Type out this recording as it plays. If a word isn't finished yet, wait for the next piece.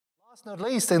Last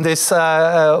not least, in this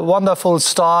wonderful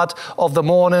start of the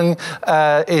morning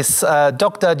is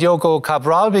Dr. Diogo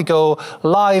Cabral. We go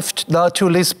live to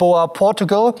Lisboa,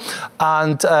 Portugal,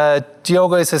 and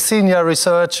Diogo is a senior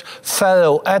research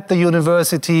fellow at the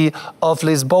University of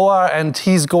Lisboa, and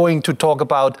he's going to talk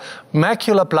about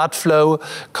macular blood flow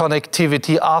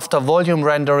connectivity after volume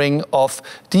rendering of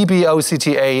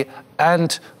DB-OCTA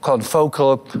and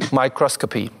confocal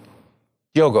microscopy.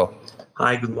 Diogo.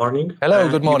 Hi, good morning. Hello,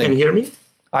 good morning. You can hear me?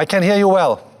 I can hear you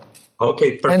well.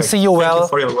 Okay, perfect. And see you well. Thank you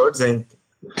for your words,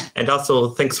 and also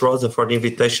thanks, Rosa, for the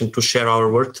invitation to share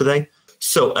our work today.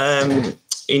 So,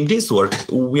 in this work,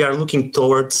 we are looking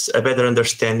towards a better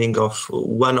understanding of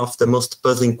one of the most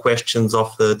puzzling questions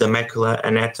of the macular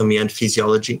anatomy and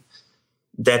physiology,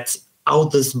 that how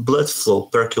does blood flow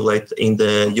percolate in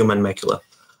the human macula?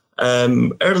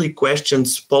 Early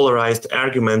questions polarized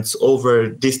arguments over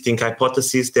distinct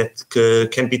hypotheses that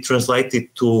can be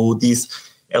translated to this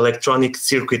electronic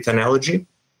circuit analogy,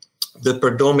 the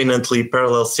predominantly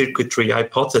parallel circuitry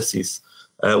hypothesis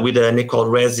with an equal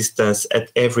resistance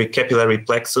at every capillary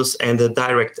plexus and a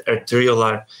direct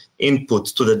arteriolar input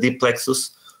to the deep plexus,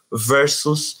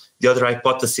 versus the other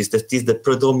hypothesis, that is the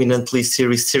predominantly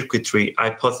series circuitry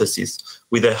hypothesis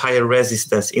with a higher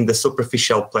resistance in the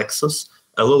superficial plexus,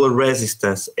 a lower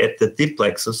resistance at the deep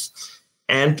plexus,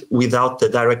 and without the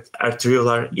direct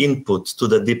arteriolar input to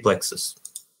the deep plexus.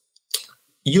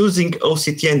 Using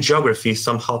OCT angiography,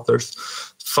 some authors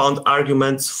found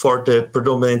arguments for the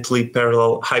predominantly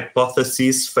parallel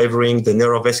hypothesis favoring the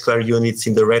neurovascular units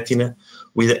in the retina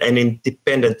with an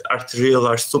independent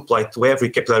arteriolar supply to every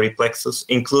capillary plexus,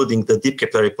 including the deep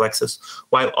capillary plexus,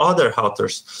 while other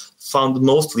authors found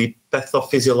mostly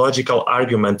pathophysiological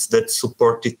arguments that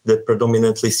supported the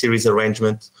predominantly series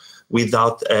arrangement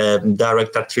without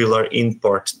direct arteriolar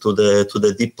import to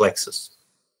the deep plexus.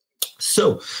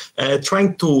 So,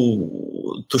 trying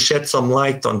to shed some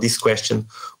light on this question,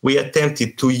 we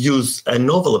attempted to use a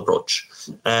novel approach.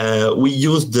 We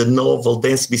used the novel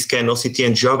density scan OCT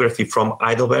angiography from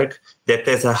Heidelberg that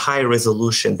has a higher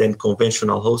resolution than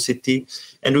conventional OCT,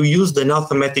 and we used an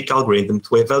arithmetic algorithm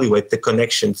to evaluate the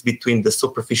connections between the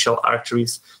superficial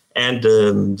arteries and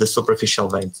the superficial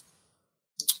veins.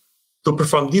 To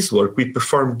perform this work, we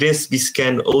performed density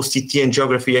scan OCT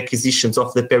angiography acquisitions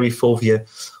of the perifovea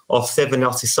of 7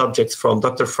 healthy subjects from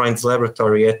Dr. Freund's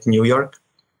laboratory at New York.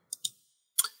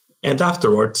 And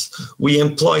afterwards, we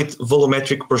employed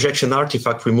volumetric projection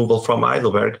artifact removal from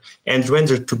Heidelberg and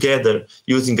rendered together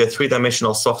using a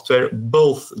three-dimensional software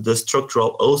both the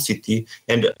structural OCT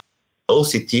and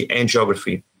OCT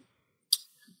angiography.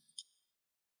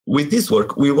 With this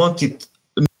work, we wanted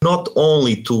not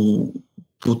only to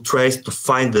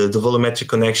find the volumetric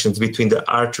connections between the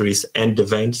arteries and the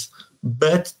veins,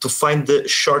 but to find the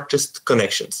shortest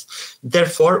connections.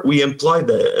 Therefore, we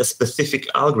employed a specific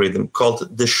algorithm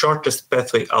called the shortest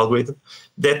pathway algorithm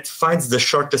that finds the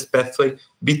shortest pathway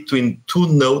between two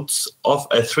nodes of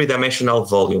a three-dimensional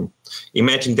volume.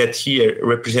 Imagine that here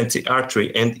represents the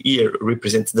artery and here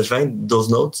represents the vein, those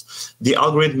nodes. The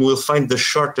algorithm will find the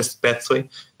shortest pathway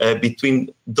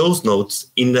between those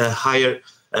nodes in the higher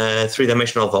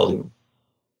three-dimensional volume.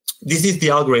 This is the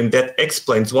algorithm that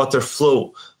explains water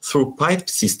flow through pipe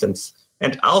systems,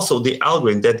 and also the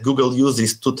algorithm that Google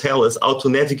uses to tell us how to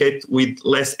navigate with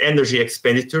less energy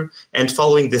expenditure and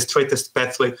following the straightest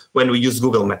pathway when we use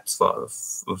Google Maps,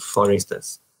 for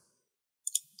instance.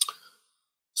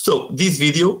 So this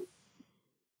video,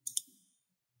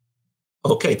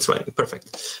 okay, it's running,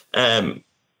 perfect.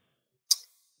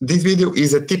 This video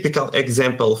is a typical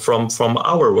example from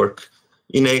our work.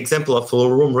 In an example of a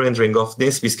room rendering of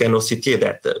density scan OCT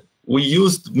data, we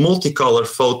used multicolor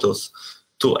photos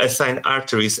to assign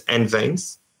arteries and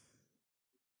veins.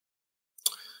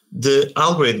 The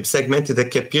algorithm segmented the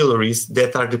capillaries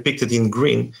that are depicted in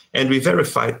green, and we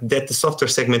verified that the software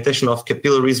segmentation of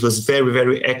capillaries was very,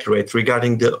 very accurate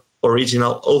regarding the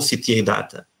original OCTA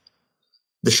data.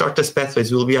 The shortest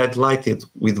pathways will be highlighted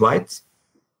with white.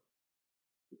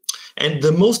 And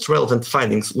the most relevant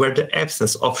findings were the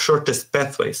absence of shortest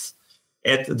pathways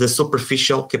at the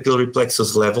superficial capillary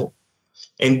plexus level,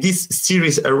 and this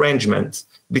series arrangement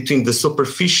between the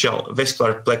superficial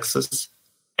vascular plexus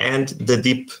and the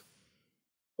deep,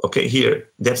 okay, here,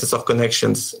 the absence of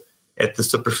connections at the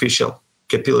superficial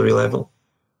capillary level.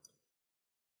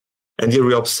 And here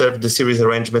we observe the series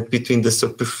arrangement between the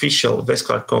superficial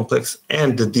vascular complex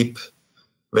and the deep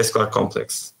vascular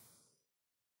complex.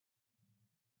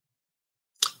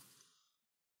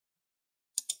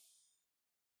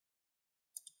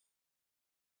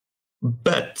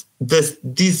 But does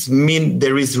this mean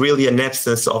there is really an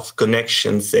absence of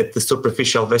connections at the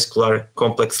superficial vascular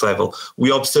complex level?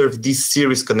 We observe these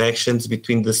series connections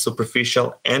between the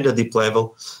superficial and the deep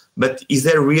level, but is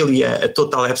there really a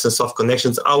total absence of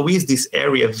connections? How is this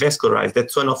area vascularized?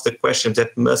 That's one of the questions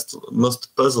that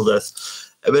most puzzled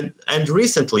us. And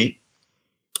recently,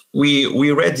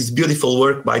 we read this beautiful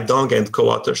work by Dong and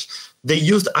co-authors. They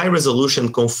used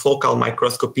high-resolution confocal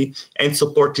microscopy and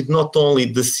supported not only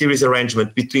the series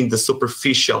arrangement between the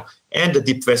superficial and the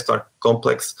deep vascular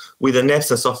complex, with an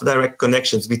absence of direct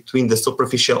connections between the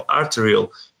superficial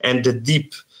arterial and the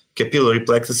deep capillary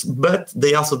plexus, but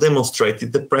they also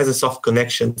demonstrated the presence of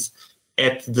connections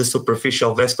at the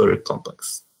superficial vascular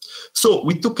complex. So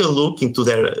we took a look into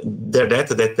their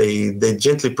data that they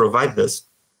gently provided us.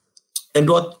 And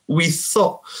what we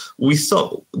saw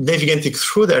navigating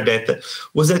through their data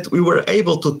was that we were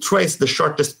able to trace the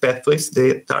shortest pathways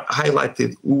that are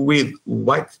highlighted with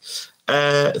white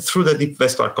through the deep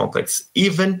vascular complex,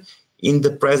 even in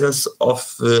the presence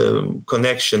of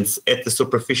connections at the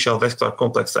superficial vascular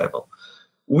complex level.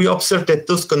 We observed that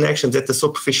those connections at the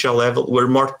superficial level were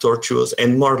more tortuous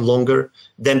and more longer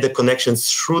than the connections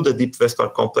through the deep vascular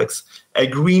complex,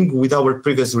 agreeing with our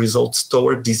previous results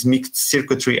toward this mixed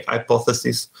circuitry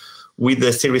hypothesis with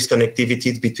the series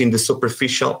connectivity between the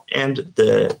superficial and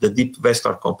the deep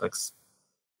vascular complex.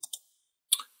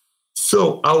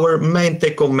 So our main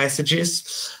take-home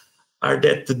messages are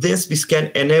that the DSP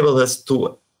scan enables us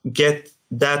to get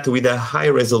data with a high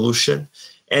resolution,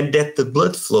 and that the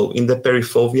blood flow in the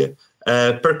perifovea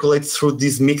percolates through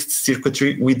this mixed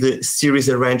circuitry with the series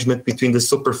arrangement between the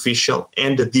superficial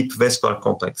and the deep vascular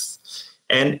complex.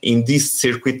 And in this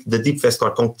circuit, the deep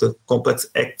vascular complex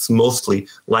acts mostly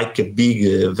like a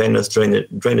big venous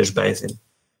drainage basin.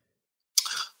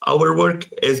 Our work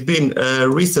has been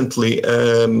recently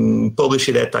published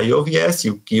at VIS.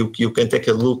 You can take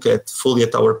a look fully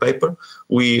at our paper.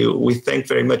 We thank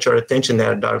very much your attention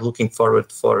and are looking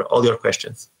forward for all your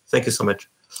questions. Thank you so much.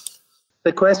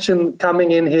 The question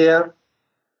coming in here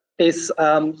is,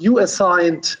 you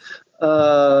assigned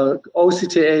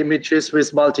OCTA images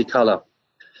with multicolor.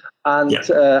 And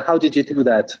how did you do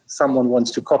that? Someone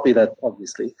wants to copy that,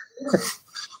 obviously.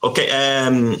 Okay,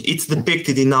 it's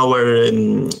depicted in our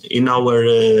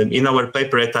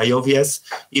paper at IOVS.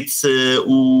 It's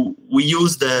we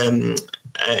used in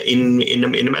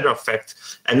a matter of fact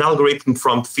an algorithm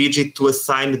from Fiji to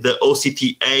assign the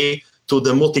OCTA to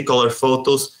the multicolor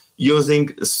photos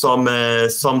using some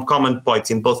common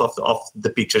points in both of the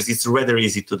pictures. It's rather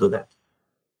easy to do that.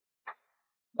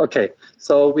 Okay,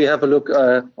 so we have a look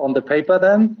on the paper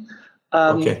then.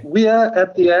 Okay. We are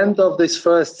at the end of this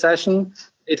first session.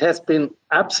 It has been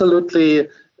absolutely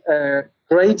a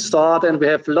great start, and we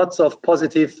have lots of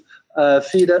positive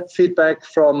feedback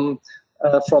from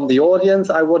the audience.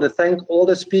 I want to thank all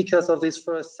the speakers of this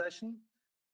first session.